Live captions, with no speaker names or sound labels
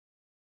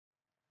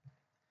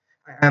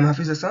I am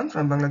Hafiz Hasan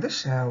from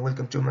Bangladesh.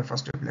 Welcome to my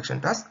first reflection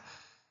task.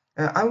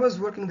 I was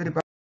working in the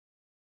Department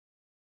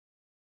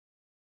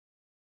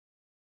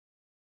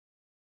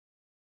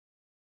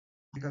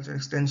of Agriculture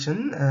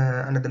Extension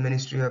under the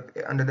Ministry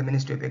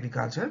of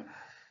Agriculture.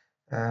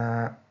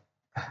 Uh,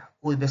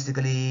 we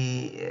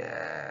basically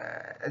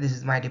this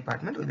is my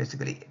department. We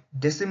basically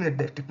disseminate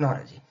the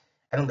technology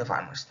among the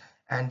farmers.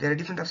 And there are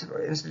different types of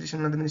institutions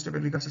under the Ministry of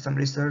Agriculture. Some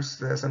research,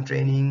 some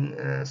training,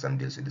 some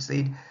deals with the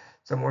seed,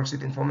 some works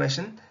with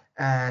information.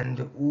 And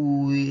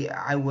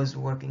I was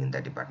working in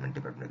that Department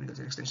of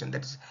Agriculture Extension.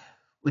 That is,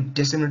 we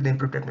disseminate the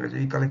improved technology.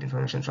 We collect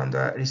information from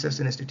the research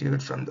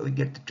institute, we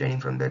get the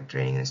training from the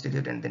training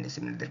institute, and then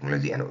disseminate the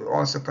technology. And we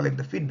also collect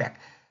the feedback,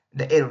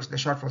 the errors, the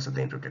shortfalls of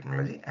the improved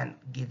technology, and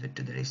give it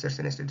to the research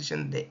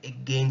institution. They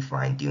again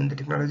fine tune the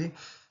technology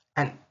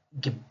and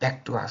give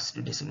back to us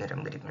to disseminate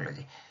on the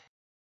technology.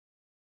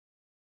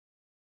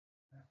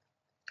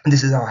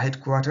 This is our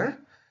headquarters.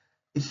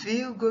 If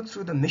you go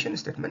through the mission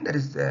statement, that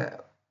is the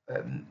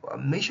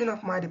mission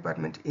of my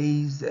department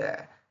is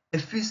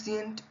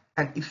efficient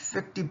and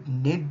effective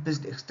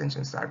need-based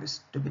extension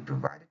service to be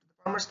provided to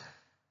the farmers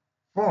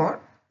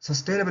for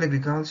sustainable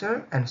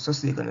agriculture and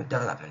socio-economic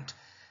development.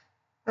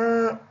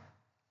 Uh,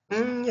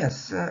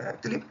 yes,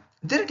 actually,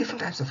 there are different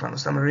types of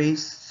farmers. Some are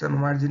race, some are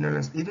marginal,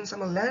 and even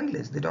some are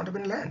landless. They don't have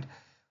any land.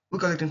 We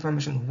collect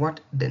information what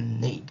they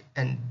need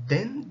and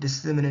then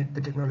disseminate the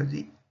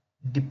technology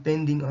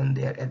depending on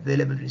their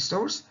available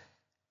resource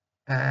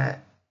uh,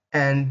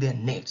 and their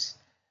needs,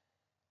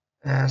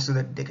 so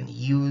that they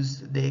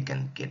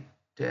can get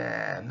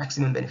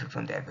maximum benefit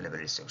from the available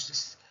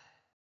resources.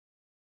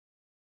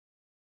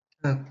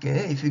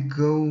 Okay, if you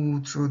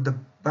go through the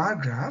bar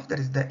graph, that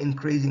is the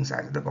increasing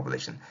size of the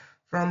population.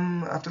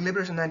 From after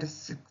liberation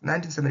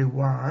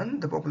 1971,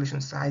 the population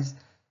size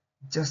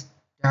just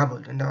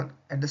doubled, and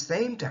at the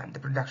same time, the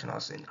production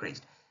also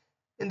increased.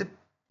 In the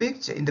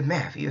picture, in the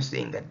map, you're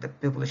seeing that the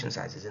population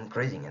size is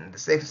increasing, and at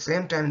the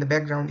same time, in the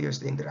background, you're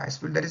seeing the rice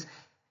field. That is,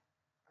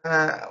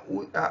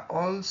 we are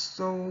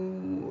also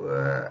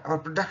our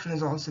production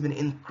has also been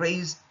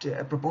increased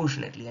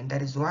proportionately, and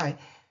that is why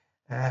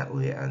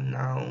we are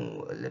now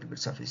a little bit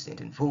sufficient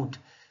in food.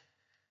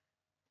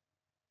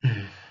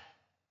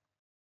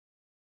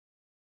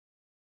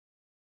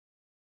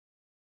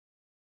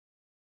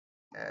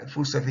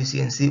 Food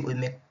sufficiency, we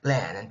make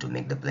plan, and to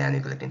make the plan, we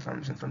collect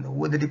information from the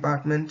weather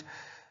department,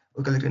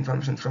 we collect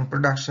information from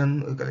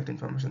production, we collect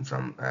information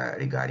from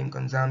regarding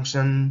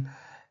consumption,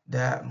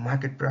 the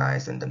market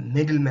price, and the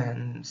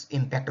middleman's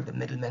impact of the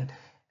middleman.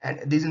 And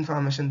this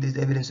information, this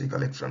evidence we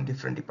collect from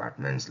different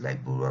departments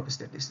like Bureau of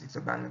Statistics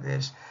of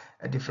Bangladesh,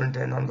 different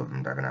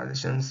non-government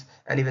organizations,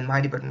 and even my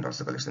department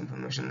also collects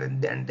information.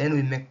 And then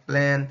we make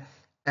plan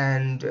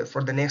and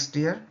for the next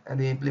year, and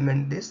we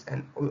implement this,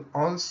 and we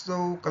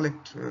also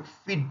collect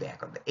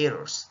feedback of the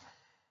errors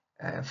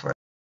for.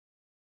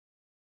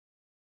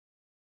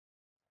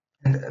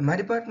 And my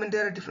department,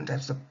 there are different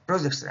types of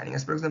projects running.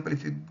 As for example,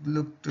 if you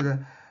look to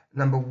the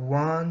number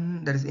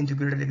one, that is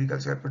integrated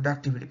agricultural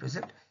productivity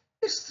project,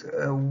 it's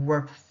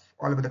work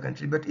all over the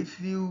country. But if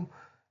you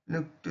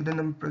look to the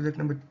project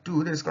number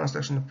two, there is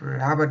construction of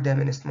rubber dam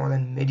in a small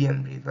and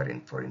medium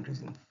river for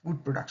increasing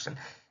food production.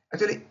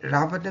 Actually,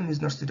 rubber dam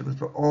is not suitable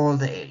for all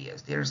the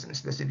areas. There are some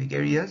specific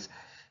areas,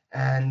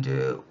 and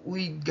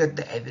we get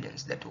the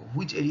evidence that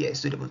which area is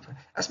suitable for.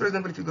 As for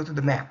example, if you go to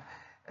the map,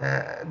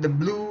 the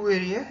blue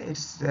area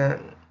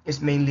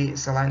is mainly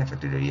saline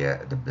affected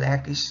area. The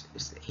blackish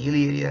is the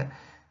hilly area,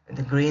 and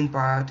the green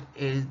part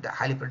is the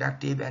highly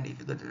productive. And if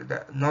you go to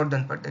the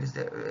northern part, that is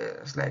the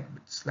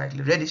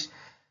slightly reddish.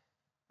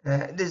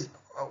 There's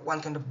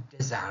one kind of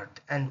desert,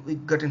 and we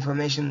got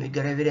information, we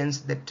got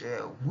evidence that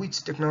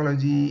which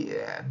technology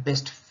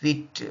best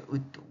fit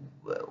with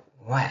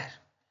where,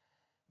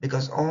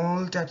 because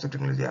all types of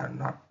technology are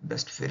not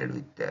best fitted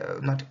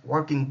with not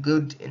working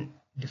good in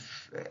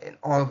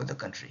all over the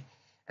country.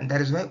 And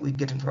that is why we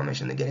get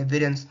information, we get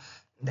evidence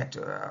that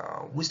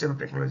which type of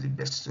technology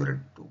best suited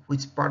to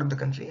which part of the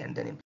country, and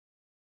then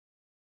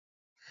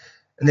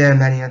and there are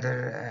many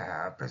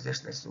other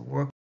projects that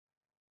work.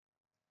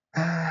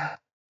 uh,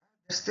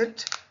 that's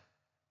it.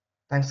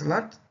 Thanks a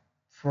lot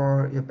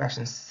for your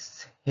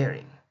patience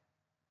hearing.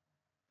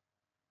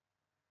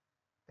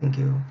 Thank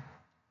you.